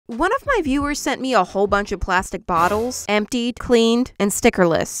One of my viewers sent me a whole bunch of plastic bottles, emptied, cleaned, and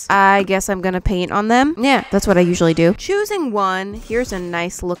stickerless. I guess I'm gonna paint on them. Yeah, that's what I usually do. Choosing one, here's a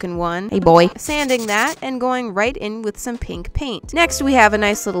nice looking one. Hey boy. Sanding that and going right in with some pink paint. Next we have a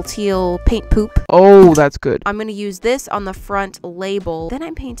nice little teal paint poop. Oh, that's good. I'm gonna use this on the front label. Then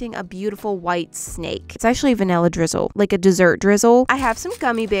I'm painting a beautiful white snake. It's actually vanilla drizzle, like a dessert drizzle. I have some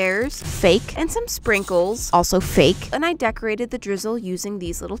gummy bears, fake, and some sprinkles, also fake. And I decorated the drizzle using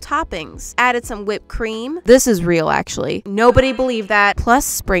these little toppings. Added some whipped cream. This is real, actually. Nobody believed that. Plus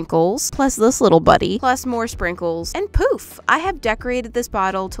sprinkles, plus this little buddy, plus more sprinkles, and poof! I have decorated this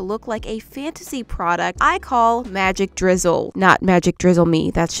bottle to look like a fantasy product I call Magic Drizzle. Not Magic Drizzle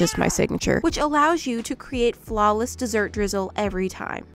Me, that's just my signature, which allows you to create flawless dessert drizzle every time.